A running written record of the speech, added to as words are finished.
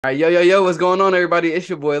All right, yo, what's going on, everybody? It's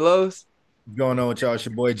your boy Los. What's going on with y'all? It's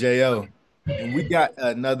your boy Jo. And we got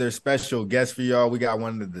another special guest for y'all. We got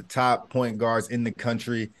one of the top point guards in the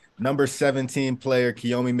country, number 17 player,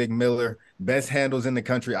 Kiyomi McMiller. Best handles in the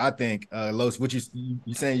country, I think. Los, what you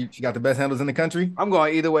saying she got the best handles in the country? I'm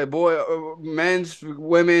going either way, boy. Men's,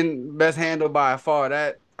 women, best handle by far.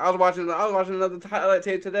 That I was watching another highlight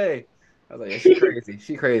tape today. I was like, yeah, she crazy.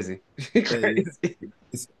 She crazy. She Yeah, crazy.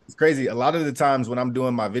 it's crazy. A lot of the times when I'm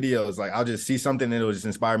doing my videos, like I'll just see something and it'll just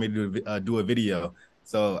inspire me to do a video.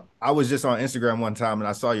 So I was just on Instagram one time and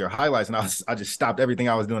I saw your highlights and I just stopped everything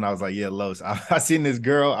I was doing. I was like, yeah, Los. I seen this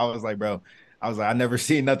girl. I was like, bro, I never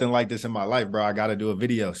seen nothing like this in my life, bro. I got to do a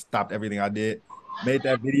video. Stopped everything I did, made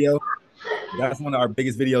that video. That's one of our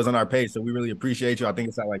biggest videos on our page. So we really appreciate you. I think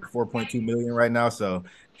it's at like 4.2 million right now. So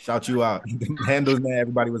shout you out. Handles, man.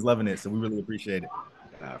 Everybody was loving it. So we really appreciate it.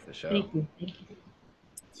 Nah, for sure. Thank you.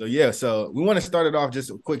 So yeah, so we want to start it off just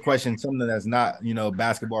a quick question, something that's not,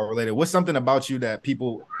 basketball related. What's something about you that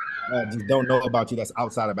people just don't know about you that's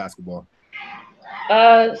outside of basketball?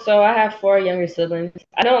 So I have four younger siblings.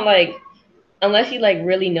 I don't like unless you like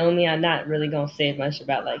really know me. I'm not really gonna say much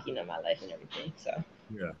about like my life and everything. So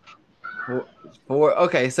Yeah. Four, four.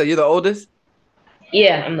 Okay, so you're the oldest.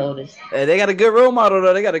 yeah, I'm the oldest. They got a good role model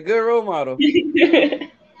though. They got a good role model.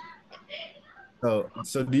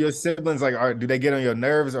 So do your siblings do they get on your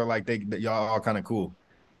nerves or like y'all all kind of cool?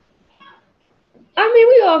 I mean,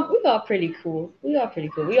 we all pretty cool. We all pretty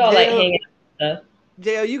cool. We all like JL, hang out and stuff.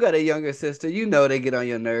 JL, you got a younger sister. You know they get on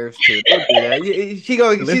your nerves too. Don't do that. She's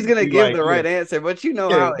gonna Realistically, give like, the yeah, right answer, but you know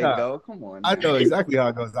yeah, how it nah, go. Come on, I man. know exactly how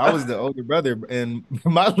it goes. I was the older brother, and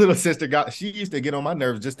my little sister she used to get on my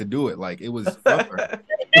nerves just to do it. Like it was fun for her.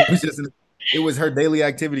 It was just it was her daily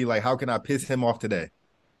activity. Like, how can I piss him off today?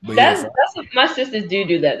 But yeah, That's what my sisters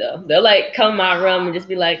do that though. They'll like come in my room and just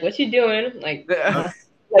be like, "What you doing?" Like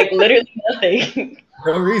literally nothing.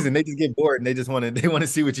 no reason. They just get bored and they want to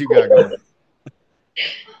see what you got going.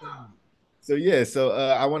 So yeah,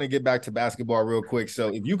 I want to get back to basketball real quick. So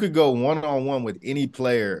if you could go one on one with any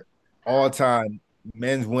player, all time,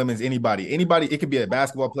 men's, women's, anybody, it could be a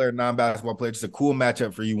basketball player, non-basketball player, just a cool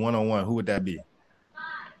matchup for you one on one. Who would that be?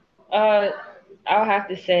 Uh, I'll have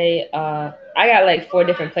to say, I got like four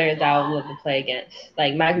different players that I would love to play against,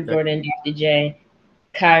 like Michael Okay. Jordan, Dr. J,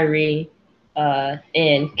 Kyrie,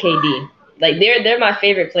 and KD. Like they're my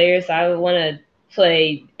favorite players, so I would want to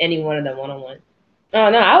play any one of them one on one. Oh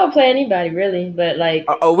no, I would play anybody really, but like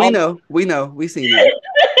Oh, we all know, we know, we seen it.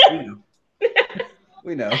 We know,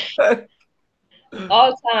 we know.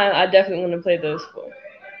 all time, I definitely want to play those four.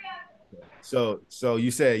 So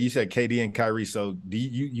you said KD and Kyrie. So do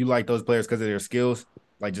you like those players because of their skills,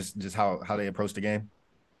 like just how they approach the game?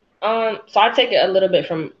 So I take it a little bit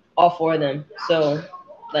from all four of them. So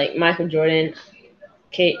like K,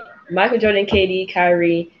 Michael Jordan, KD,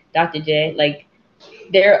 Kyrie, Dr. J, like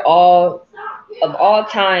they're all of all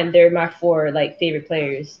time, they're my four like favorite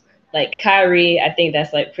players. Like Kyrie, I think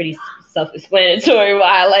that's like pretty self-explanatory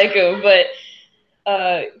why I like him. But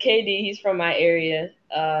KD, he's from my area,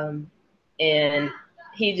 and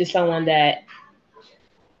he's just someone that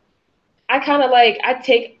I kind of like. I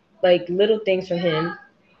take like little things from him,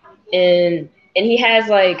 and he has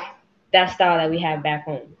like that style that we have back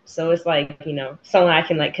home. So it's like someone I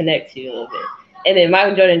can like connect to a little bit. And then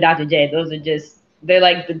Michael Jordan, and Dr. J, those are just they're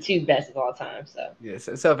like the two best of all time. So Yes,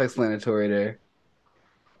 self-explanatory there.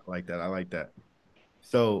 I like that. I like that.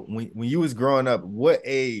 So when you was growing up, what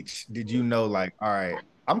age did you know like, all right,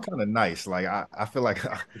 I'm kind of nice. Like I feel like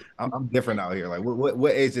I'm different out here. Like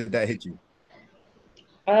what age did that hit you?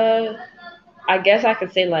 uh I guess I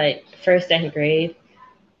could say like first, second grade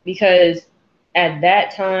because at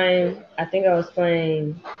that time I think I was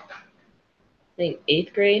playing I think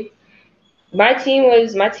eighth grade. My team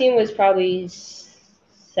was probably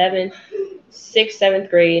seventh, sixth, seventh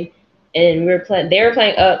grade, and we were playing. They were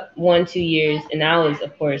playing up 1, 2 years, and I was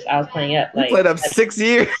playing up You like played up 6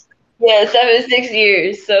 years. yeah 7, 6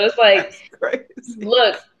 years. So it's like That's crazy.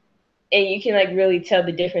 look, and you can like really tell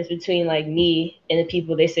the difference between like me and the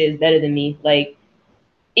people they say is better than me. Like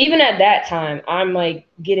even at that time, I'm like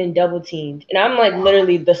getting double teamed, and I'm like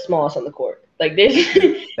literally the smallest on the court. Like there's,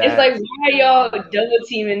 it's like That's why are y'all wild. double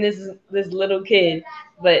teaming this little kid?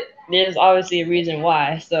 But there's obviously a reason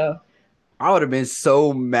why. So I would have been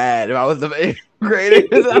so mad if I was the eighth grader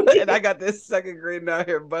and I got this second grade out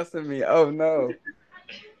here busting me. Oh no.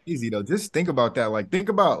 Easy though. Just think about that. Like think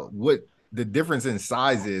about what the difference in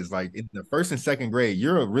size is. Like in the first and second grade,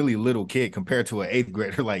 you're a really little kid compared to an eighth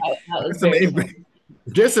grader. Like I was there's some very eighth small. grade,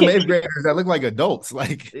 there's some eighth graders that look like adults.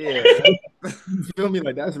 Like Yeah. you feel me?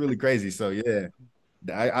 Like that's really crazy. So yeah.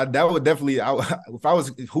 that would definitely if I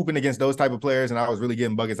was hooping against those type of players and I was really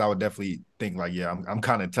getting buckets, I would definitely think like, yeah, I'm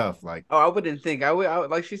kind of tough. Like, Oh, I wouldn't think. I would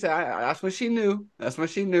like she said. That's what she knew. That's what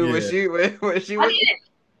she knew when yeah, she I was. didn't.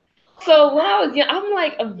 So when I was young, I'm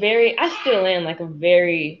like I still am like a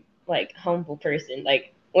very like humble person.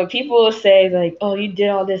 Like when people say like, "Oh, you did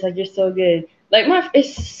all this, like you're so good." Like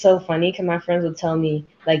it's so funny because my friends will tell me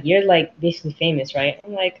like, "You're like basically famous, right?"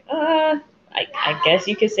 I'm like, I guess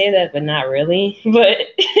you could say that, but not really. But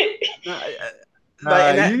Nah, like,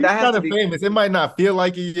 nah, and that you that has kind to of be. famous. It might not feel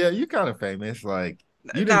like it. Yeah, you kind of famous. Like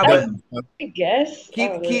you Nah, just I, done but some stuff. I guess I keep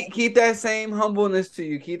don't know. keep keep that same humbleness to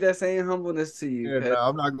you. Keep that same humbleness to you. Yeah, no,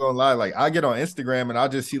 I'm not gonna lie. Like I get on Instagram and I'll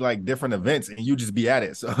just see like different events and you just be at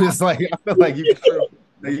it. So it's like I feel like That's true.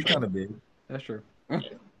 you That's kind true. of big. That's true.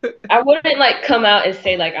 I wouldn't like come out and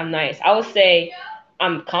say like I'm nice. I would say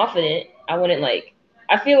I'm confident. I wouldn't like.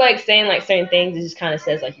 I feel like saying like certain things it just kind of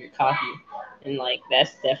says like you're cocky, and like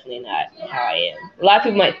that's definitely not how I am. A lot of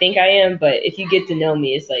people might think I am, but if you get to know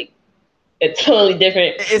me, it's like it's totally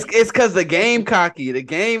different. It's because the game cocky. The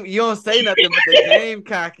game you don't say nothing, but the game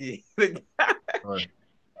cocky.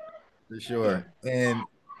 For sure. And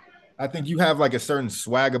I think you have like a certain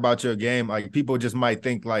swag about your game. Like people just might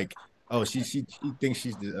think like, oh, she thinks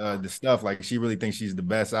she's the stuff. Like she really thinks she's the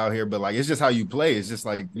best out here. But like it's just how you play. It's just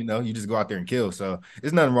like you just go out there and kill. So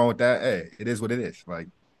there's nothing wrong with that. Hey, it is what it is. Like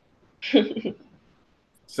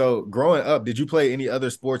so, growing up, did you play any other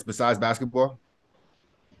sports besides basketball?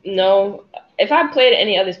 No, if I played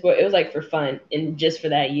any other sport, it was like for fun and just for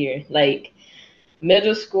that year. Like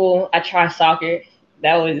middle school, I tried soccer.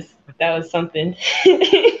 That was something.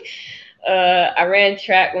 I ran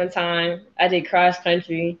track one time. I did cross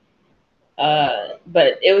country.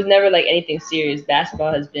 But it was never like anything serious.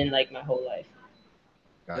 Basketball has been like my whole life.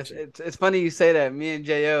 It's, Gotcha. it's it's funny you say that. Me and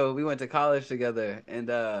Jo, we went to college together, and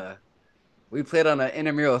we played on an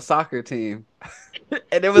intramural soccer team,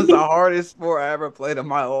 and it was the hardest sport I ever played in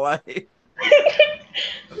my life.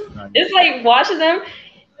 Nice. It's like watching them.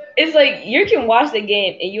 It's like you can watch the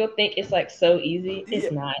game and you'll think it's like so easy. Yeah.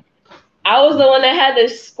 It's not. I was the one that had to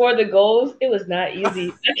score the goals. It was not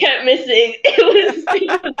easy. I kept missing. It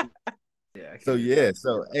was. Yeah, I So can't. yeah,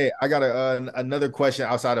 so hey, I got another question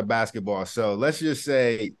outside of basketball. So let's just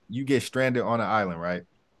say you get stranded on an island, right?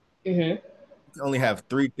 Hmm. You only have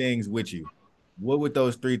three things with you. What would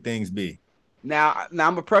those three things be? Now I'm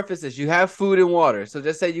gonna preface this. You have food and water, so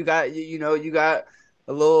just say you got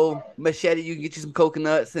a little machete. You can get you some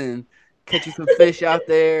coconuts and catch you some fish out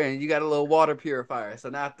there, and you got a little water purifier. So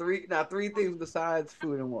now three things besides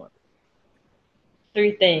food and water.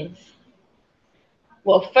 Three things.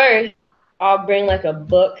 Well, first, I'll bring like a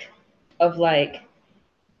book of like.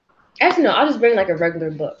 Actually, no, I'll just bring like a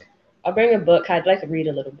regular book. I'll bring a book. I'd like to read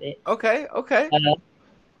a little bit. Okay, okay. Uh,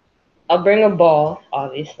 I'll bring a ball,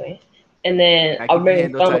 obviously, and then I I'll keep your bring a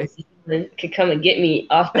handle phone tight. so someone could come and get me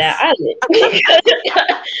off that island because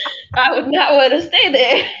I would not want to stay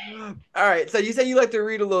there. All right. So you say you like to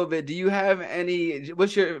read a little bit. Do you have any?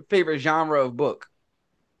 What's your favorite genre of book?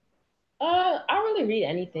 I don't really read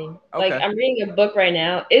anything. Like Okay. I'm reading a book right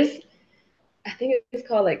now. I think it's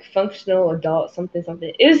called like Functional Adult something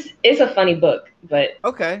something. It's a funny book, but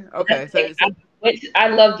Okay. that's Okay. So, like so I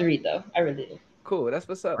love to read though. I really do. cool. That's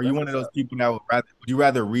what's up. Are you That's one of what's those up. people that would you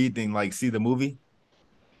rather read than like see the movie?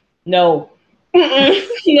 No,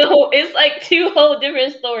 no, it's like two whole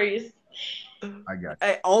different stories. I got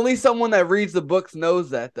Hey, only someone that reads the books knows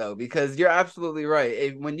that though, because you're absolutely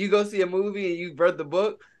right. When you go see a movie and you've read the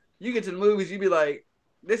book, you get to the movies, you be like,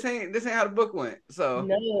 this ain't how the book went. So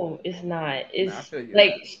No, it's not. nah, I It's feel you on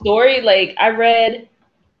like that. story. Like I read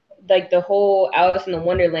like the whole Alice in the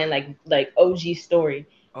Wonderland like OG story,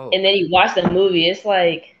 Oh, and then you watch the movie. It's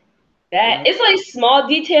like it that. ma- It's like small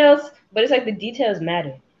details, but it's like the details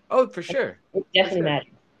matter. oh for Like, sure, it for definitely sure. matter.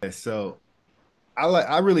 it. So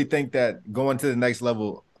I really think that going to the next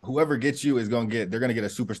level, whoever gets you is they're gonna get a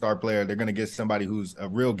superstar player. They're gonna get somebody who's a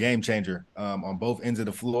real game changer on both ends of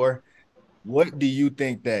the floor. What do you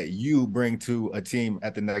think that you bring to a team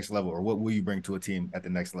at the next level, or what will you bring to a team at the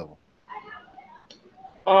next level?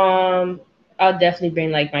 Um, I'll definitely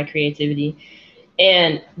bring like my creativity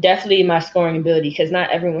and definitely my scoring ability because not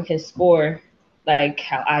everyone can score like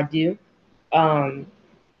how I do. Um,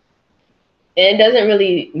 and it doesn't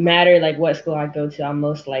really matter like what school I go to. I'll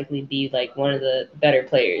most likely be like one of the better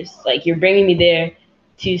players. Like you're bringing me there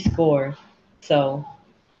to score, so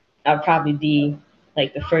I'll probably be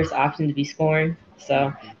like the first option to be scoring.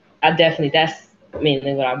 So Mhm. I definitely that's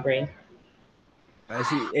mainly what I bring.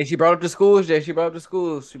 And she brought up the schools, Jay. She brought up the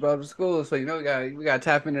schools. She brought up the schools. So we got to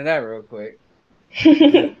tap into that real quick.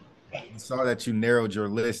 Yeah, I saw that you narrowed your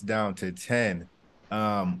list down to 10.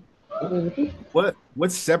 Um, Mhm.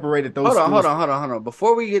 what separated those Hold on, hold schools? on, hold on, hold on.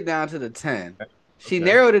 Before we get down to the 10, she Okay.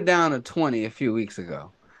 narrowed it down to 20 a few weeks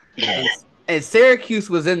ago. Yeah. And Syracuse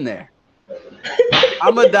was in there.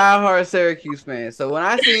 I'm a diehard Syracuse fan. So when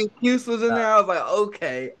I seen Cuse was in there, I was like,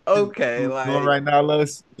 okay, okay. Going Like, right now,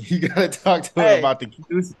 Los. You gotta talk to her hey, about the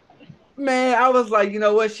cues. man, I was like, you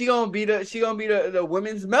know what? She gonna be the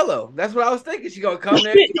women's mellow. That's what I was thinking. She gonna come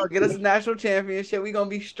there, she gonna get us a national championship. We gonna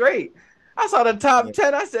be straight. I saw the top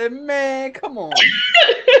 10. I said, man, come on.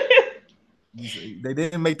 They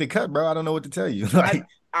didn't make the cut, bro. I don't know what to tell you. I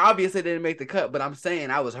obviously didn't make the cut, but I'm saying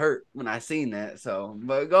I was hurt when I seen that. So,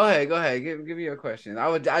 but go ahead, give me your question.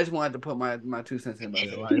 I just wanted to put my 2 cents in about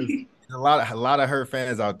There's it. a lot of her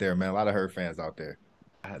fans out there, man. A lot of her fans out there.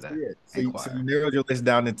 I had So to yeah, so you inquire. narrowed your list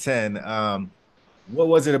down to 10. What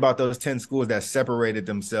was it about those 10 schools that separated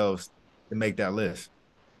themselves to make that list?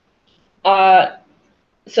 Uh,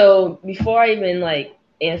 so before I even like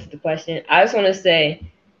answer the question, I just want to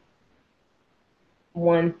say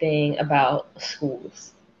one thing about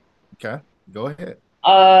schools. Okay, go ahead.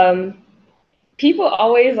 Um, People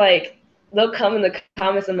always like they'll come in the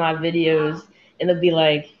comments of my videos and they'll be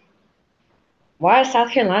like, "Why is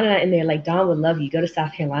South Carolina not in there? Like Don would love you. Go to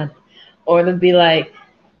South Carolina." Or they'll be like,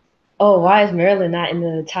 "Oh, why is Maryland not in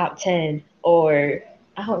the top 10?" Or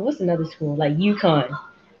what's another school like UConn?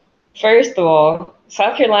 First of all,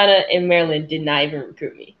 South Carolina and Maryland did not even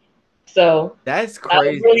recruit me. So That's I was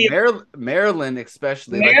crazy. really Maryland,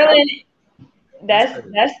 especially like Maryland. that's That's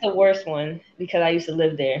crazy. that's the worst one because I used to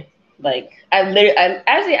live there. Like I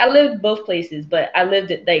lived both places, but I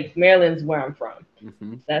lived at like Maryland's where I'm from.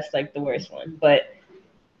 Mm-hmm. That's like the worst one. But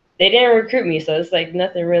they didn't recruit me, so it's like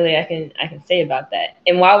nothing really I can say about that.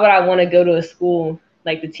 And why would I want to go to a school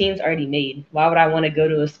like the team's already made? Why would I want to go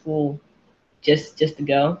to a school just to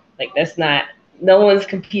go? Like that's not no one's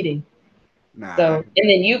competing. Nah, So and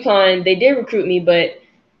then UConn, they did recruit me, but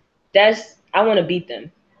that's I want to beat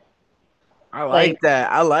them. I like Like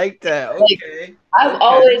that. I like that. like Okay. I've Okay.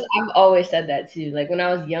 always I've always said that too. Like when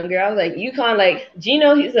I was younger, I was like UConn. Like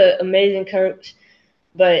Gino, he's an amazing coach,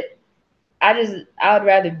 but I would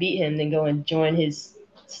rather beat him than go and join his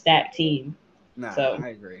stack team. Nah, So I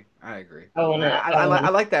agree. I agree. I wanna I I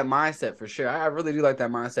wanna like that mindset for sure. I really do like that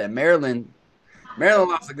mindset. Maryland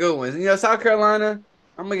lost a good ones. You know, South Carolina,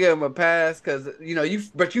 I'm gonna give them a pass because you know you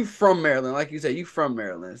from Maryland, like you said, you from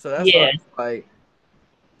Maryland, so that's why yeah. it's like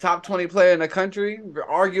top 20 player in the country,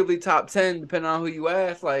 arguably top 10, depending on who you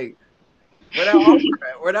ask. Like where that offer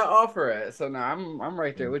at? Where that offer at? So now I'm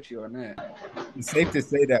right there with you on that. It's safe to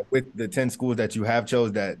say that with the 10 schools that you have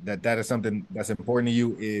chose, that is something that's important to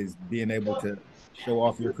you is being able to show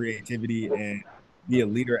off your creativity and be a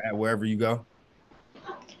leader at wherever you go.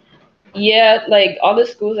 Yeah, like all the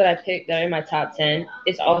schools that I picked that are in my top 10,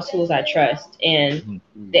 it's all schools I trust and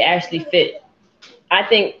Mhm. they actually fit. I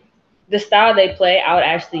think the style they play, I would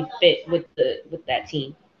actually fit with that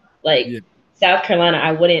team. Like Yeah. South Carolina,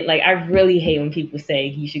 I wouldn't like. I really hate when people say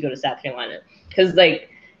you should go to South Carolina because like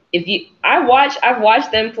if you, I've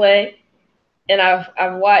watched them play, and I've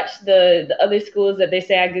watched the other schools that they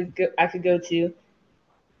say I could go to.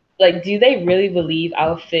 Like, do they really believe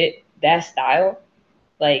I'll fit that style?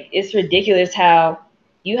 Like, it's ridiculous how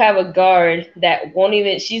you have a guard that won't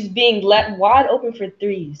even. She's being let wide open for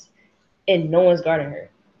threes, and no one's guarding her.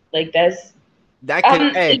 Like that's That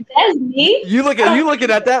could, hey, if that's me, you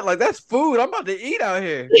looking at that like that's food. I'm about to eat out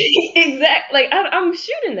here. exactly. Like I'm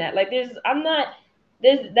shooting that. Like I'm not.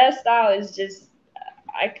 There's that style is just.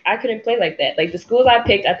 I couldn't play like that. Like the schools I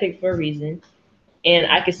picked for a reason, and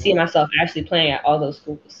I could see myself actually playing at all those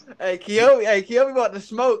schools. Kiyomi want to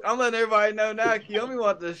smoke. I'm letting everybody know now. Kiyomi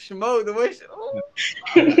want to smoke. The way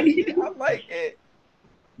I like it. I like it.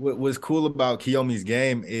 What's cool about Kiyomi's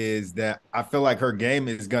game is that I feel like her game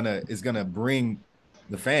is gonna bring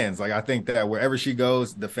the fans. Like I think that wherever she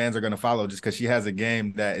goes, the fans are gonna follow just because she has a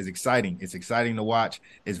game that is exciting. It's exciting to watch.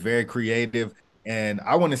 It's very creative, and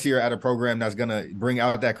I want to see her at a program that's gonna bring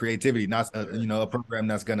out that creativity, not a program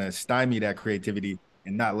that's gonna stymie that creativity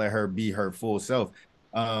and not let her be her full self.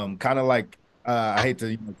 Kind of like I hate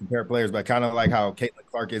to compare players, but kind of like how Caitlin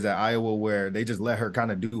Clark is at Iowa, where they just let her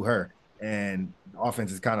kind of do her. And the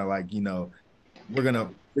offense is kind of like, we're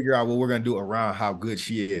gonna figure out what we're gonna do around how good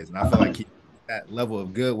she is. And I feel like that level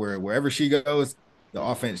of good where wherever she goes, the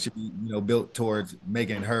offense should be, built towards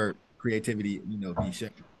making her creativity, be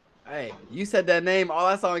shared. Hey, you said that name. All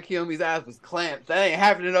I saw in Kiyomi's eyes was clamps. That ain't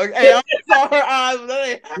happening. Hey, I saw her eyes, but that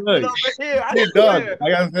ain't happening Look, over here. I good dog. swear.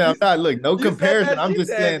 Like I said, I'm not look, no You said comparison. that. I'm She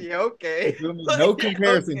just said, saying, "Yeah, you okay, feel me? No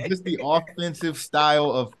comparison, okay." just the offensive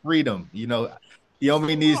style of freedom.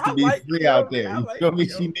 Kiyomi needs to I be like free out Kiyomi. there. I You like feel me?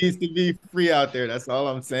 She Kiyomi. needs to be free out there. That's all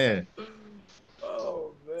I'm saying.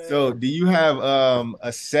 Oh So, man. do you have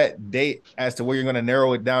a set date as to where you're going to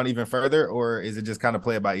narrow it down even further, or is it just kind of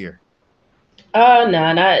play it by ear?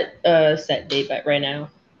 No, not set date, but right now.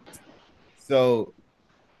 So,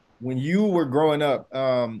 when you were growing up,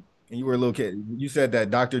 and you were a little kid, you said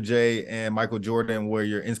that Dr. J and Michael Jordan were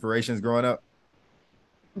your inspirations growing up.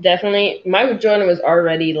 Definitely, Michael Jordan was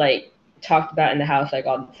already like talked about in the house like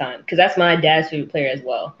all the time because that's my dad's favorite player as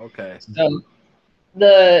well. Okay. So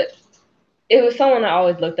the it was someone I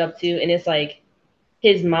always looked up to, and it's like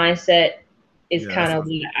his mindset is Yeah, kind that's of what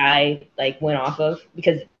I like went off of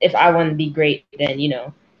because if I want to be great, then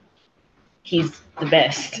he's the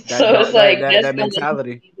best. That So it's like that's that someone you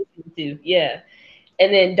mentality. should listen to, yeah.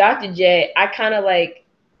 And then Dr. J, I kind of like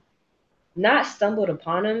not stumbled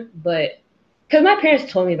upon him, but because my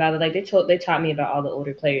parents told me about it, like they taught me about all the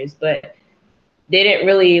older players, but they didn't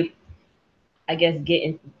really, I guess, get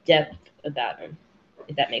in depth about him,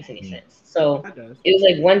 if that makes any sense. So That does. it was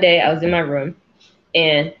like one day I was in my room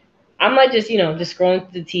and I'm like just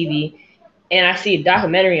scrolling through the TV and I see a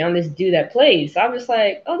documentary on this dude that plays. So I'm just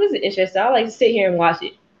like, oh, this is interesting. I like to sit here and watch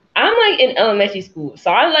it. I'm like in elementary school,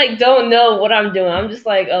 so I like don't know what I'm doing. I'm just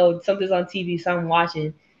like, oh, something's on TV, so I'm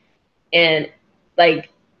watching. And like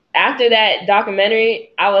after that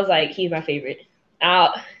documentary, I was like, he's my favorite.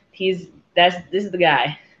 He's this is the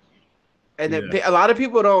guy. And yeah, a lot of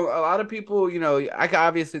people don't. A lot of people, I can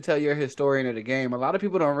obviously tell you're a historian of the game. A lot of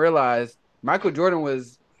people don't realize Michael Jordan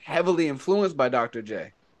was heavily influenced by Dr.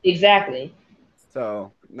 J. Exactly.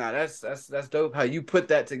 So, nah, that's dope. How you put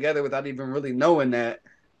that together without even really knowing that.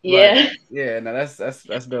 But Yeah. yeah, no, that's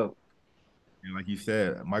dope. and like you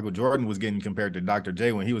said, Michael Jordan was getting compared to Dr.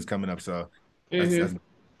 J when he was coming up. So that's hmm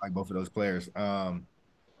like both of those players.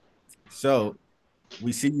 So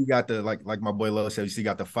we see you got the like my boy Lo said, you see you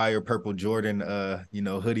got the fire purple Jordan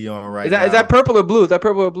hoodie on Is right that now. purple or blue? Is that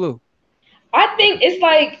purple or blue? I think it's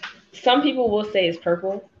like some people will say it's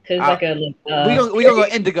purple because Uh, like a we gonna go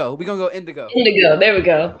indigo. We gonna go indigo. indigo. There we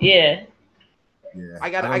go. Yeah. Yeah, I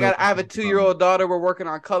I don't know. I have a 2-year-old daughter. We're working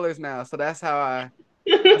on colors now, so that's how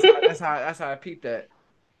I peeped that.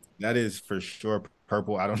 That is for sure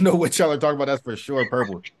purple. I don't know what y'all are talking about. That's for sure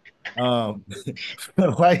purple. Um,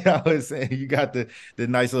 like I was saying, you got the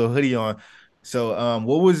nice little hoodie on. So,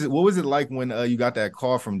 what was it like when you got that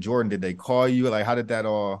call from Jordan? Did they call you? Like, how did that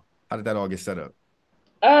all get set up?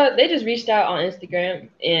 They just reached out on Instagram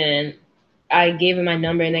and I gave him my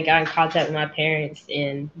number and they got in contact with my parents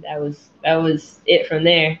and that was it from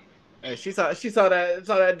there. Hey, she saw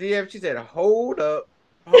that DM. She said, hold up,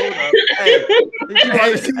 hey." She Hey,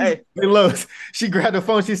 wanted, hey, hey, Los, she grabbed the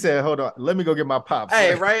phone. She said, "Hold on, let me go get my pops."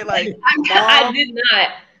 hey, right? Like, I mom, did not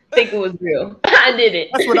think it was real. I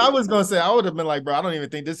didn't. That's what I was gonna say. I would have been like, bro, I don't even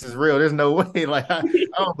think this is real. There's no way. Like, I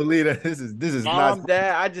don't believe that this is not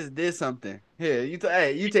dad, I just did something. Here,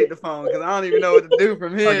 hey, you take the phone because I don't even know what to do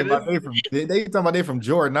from here. talking about. They talking about they from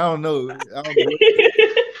Jordan. I don't know. I don't know.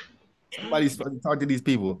 Somebody's supposed to talk to these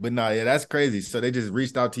people, but nah, yeah, that's crazy. So they just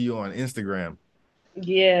reached out to you on Instagram,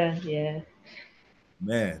 Yeah, yeah.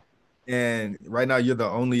 man. And right now, are you the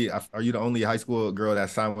only high school girl that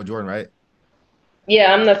signed with Jordan, right?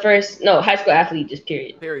 Yeah, I'm the first no high school athlete, just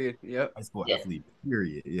period. Period. Yep. High school Yeah. athlete,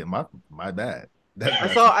 period. Yeah, my bad.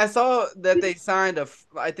 That's I saw that they signed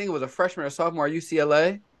I think it was a freshman or sophomore at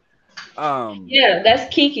UCLA. Yeah,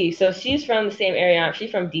 that's Kiki. So she's from the same area.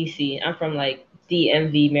 She's from DC. I'm from like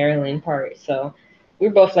DMV, Maryland part. So we're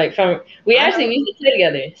both like from I know we used to play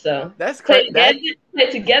together. So that's crazy. play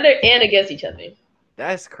together and against each other.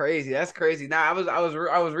 That's crazy. That's crazy. Now I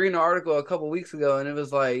was reading an article a couple weeks ago, and it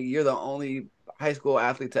was like you're the only high school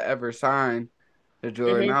athlete to ever sign to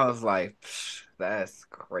Jordan. hmm I was like, that's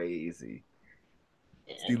crazy.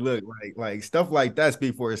 See, look, like stuff like that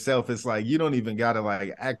speak for itself. It's like you don't even gotta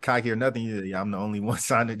like act cocky or nothing. Yeah, I'm the only one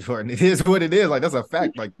signed to Jordan. It is what it is. Like that's a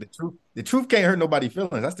fact. Like the truth can't hurt nobody's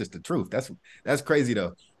feelings. That's just the truth. That's crazy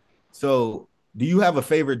though. So, do you have a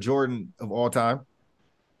favorite Jordan of all time?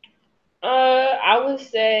 I would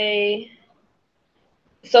say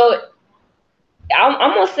so.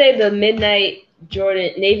 I'm gonna say the midnight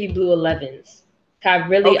Jordan navy blue 11s. I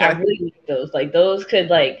Okay, really like those. Like those could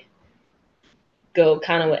like go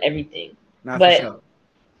kind of with everything. not for But sure.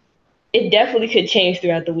 it definitely could change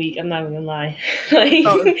throughout the week. I'm not even gonna lie. like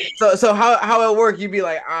So how it work? You'd be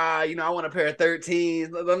like, I want a pair of 13s.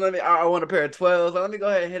 I want a pair of 12s. Let me go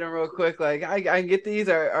ahead and hit them real quick. Like I can get these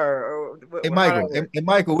Hey how that Michael, work? hey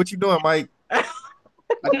Michael, what you doing, Mike?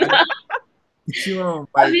 I get you on,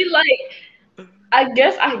 I Mike. mean, like I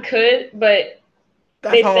guess I could, but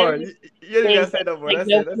That's they sent hard. me You didn't things gotta that say no more. like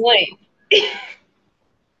That's no it. That's it. point.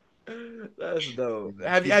 That's dope.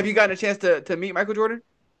 People, Have you gotten a chance to meet Michael Jordan?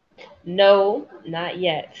 No, not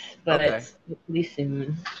yet, but Okay. hopefully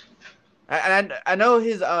soon. I know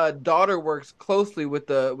his daughter works closely with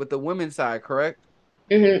the women's side, correct?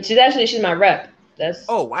 She's my rep. That's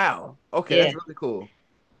Oh wow. Okay, yeah, that's really cool.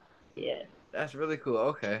 yeah. That's really cool.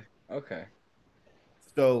 Okay. Okay.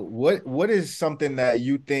 so what is something that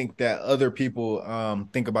you think that other people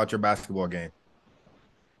think about your basketball game?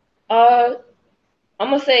 Uh, I'm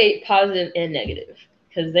gonna say positive and negative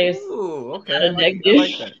because there's Ooh, a okay. lot of I like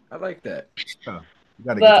negative. that. I like that. Huh, you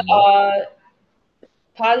got to get But to both.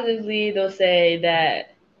 positively, they'll say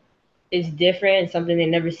that it's different, something they've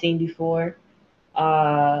never seen before.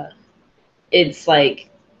 Uh, it's like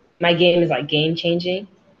my game is like game changing.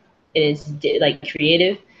 It's like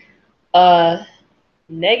creative. Uh,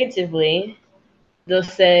 Negatively, they'll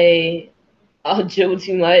say I'll dribble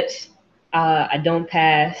too much. I don't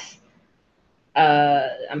pass.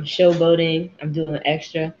 I'm showboating. I'm doing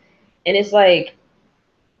extra, and it's like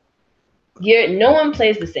no one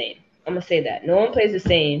plays the same. I'm gonna say that no one plays the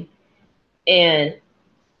same, and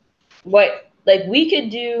what like we could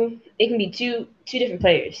do, it can be two different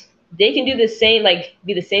players. They can do the same, like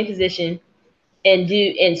be the same position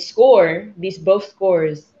and score these both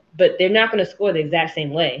scores, but they're not going to score the exact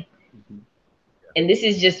same way. Mhm. And this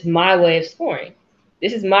is just my way of scoring.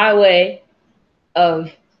 This is my way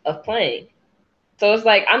of playing. So it's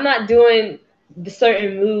like I'm not doing the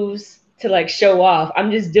certain moves to like show off.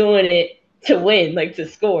 I'm just doing it to win, like to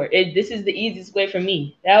score. This is the easiest way for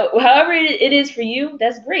me. Now, however it is for you,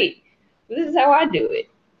 that's great. But this is how I do it.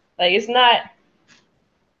 Like it's not.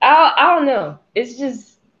 I don't know. It's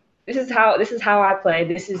just this is how I play.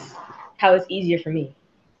 This is how it's easier for me.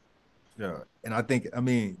 Yeah. And I think, I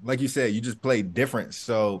mean, like you said, you just play different.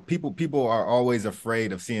 So people are always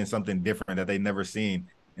afraid of seeing something different that they never seen.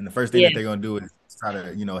 And the first thing Yeah, that they're gonna do is try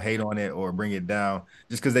to, hate on it or bring it down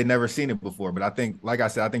just because they never seen it before. But I think, like I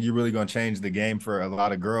said, I think you're really gonna change the game for a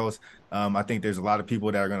lot of girls. I think there's a lot of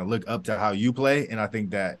people that are gonna look up to how you play. And I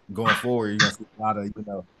think that going forward, you're gonna see a lot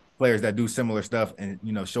of, players that do similar stuff and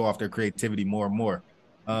show off their creativity more and more.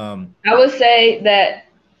 Um, I would say that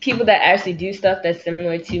people that actually do stuff that's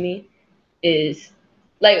similar to me is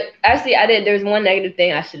like actually I did. There's one negative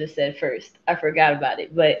thing I should have said first. I forgot about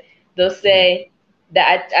it, but they'll yeah. say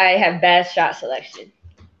that I have bad shot selection.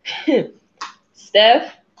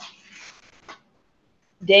 Steph,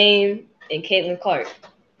 Dame, and Caitlin Clark.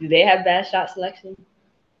 Do they have bad shot selection?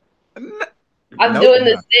 I'm Nope. doing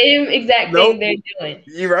the same exact thing Nope. they're doing.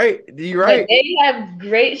 You're right. You're Like right. they have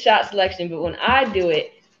great shot selection, but when I do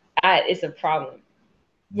it, it's a problem.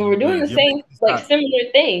 But we're doing the If you're same, making like shots,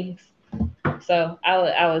 similar things. So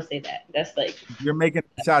I would say that. That's like you're making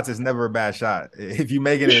shots, it's never a bad shot. If you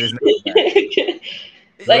making it, it's never bad.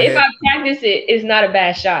 Go like if ahead. I practice it, it's not a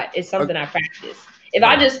bad shot. It's Okay. something I practice. If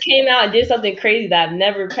I Yeah. just came out and did something crazy that I've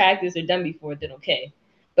never practiced or done before, then okay.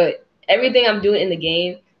 But everything I'm doing in the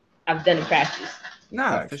game, I've done in practice.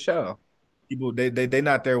 Nah, for Facts. sure. People they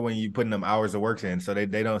not there when you putting them hours of work in, so they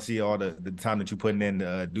don't see all the time that you putting in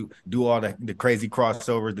to do all the crazy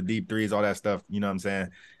crossovers, the deep threes, all that stuff. You know what I'm saying?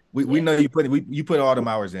 We Yeah. know you put all them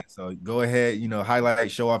hours in. So go ahead,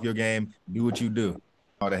 highlight, show off your game, do what you do.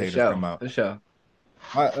 All the For haters sure. come out. For sure.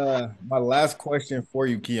 My last question for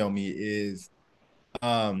you, Kiyomi, is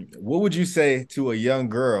what would you say to a young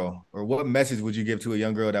girl, or what message would you give to a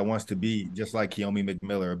young girl that wants to be just like Kiyomi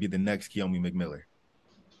McMiller or be the next Kiyomi McMiller?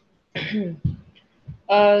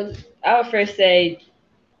 uh, I would first say,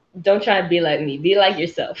 don't try to be like me. Be like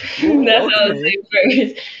yourself. Ooh, That's what I would okay. say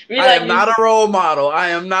first. Be I like am not a yourself. role model. I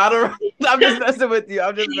am not a. I'm just messing with you.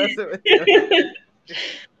 I'm just messing with you.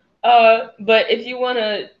 But if you want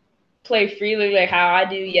to play freely like how I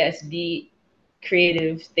do, yes, be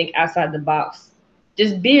creative, think outside the box.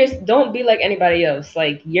 Just don't be like anybody else.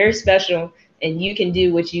 Like you're special and you can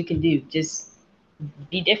do what you can do. Just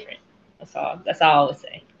be different. That's all. That's all I would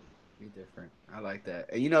say. Be different. I like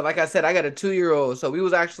that. And like I said, I got a 2-year-old, so we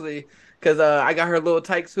was actually because I got her little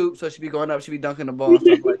Tykes hoop, so she be going up, she be dunking the ball and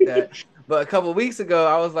stuff like that. But a couple of weeks ago,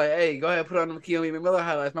 I was like, "Hey, go ahead, put on the Kiyomi McMiller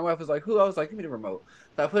highlights." My wife was like, "Who?" I was like, "Give me the remote."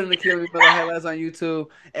 So I put in the Kiyomi McMiller highlights on YouTube,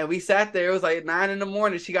 and we sat there. It was like 9 in the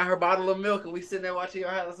morning. She got her bottle of milk, and we sitting there watching her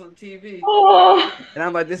highlights on the TV. Oh, And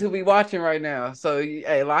I'm like, "This is who we watching right now." So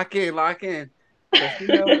hey, lock in, lock in. So she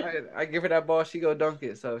know I give her that ball, she go dunk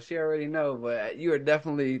it. So she already know. But you are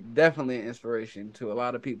definitely an inspiration to a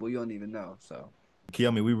lot of people you don't even know. So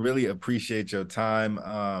Kiyomi, we really appreciate your time.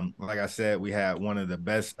 Like I said, we had one of the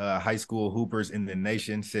best high school hoopers in the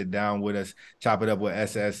nation sit down with us, chop it up with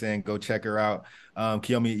SSN. Go check her out.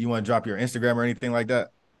 Kiyomi, you want to drop your Instagram or anything like that?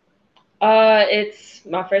 It's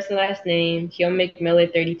my first and last name, Kiyomi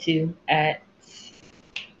McMiller 32 at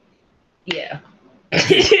yeah.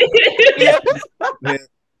 Yeah.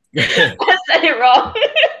 Yeah. I said it wrong.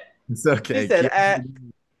 It's He okay. said at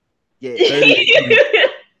yeah. 32.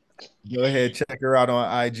 Go ahead, check her out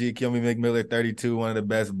on IG. Kiyomi McMiller, 32, one of the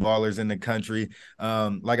best ballers in the country.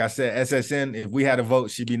 Like I said, SSN, if we had a vote,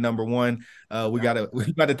 she'd be number one. We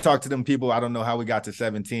gotta talk to them people. I don't know how we got to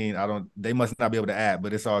 17. They must not be able to add,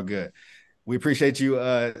 but it's all good. We appreciate you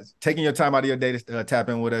taking your time out of your day to tap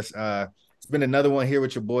in with us. It's been another one here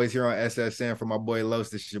with your boys here on SSN. For my boy Los,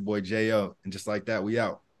 this is your boy Jo. And just like that, we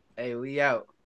out. Hey, we out.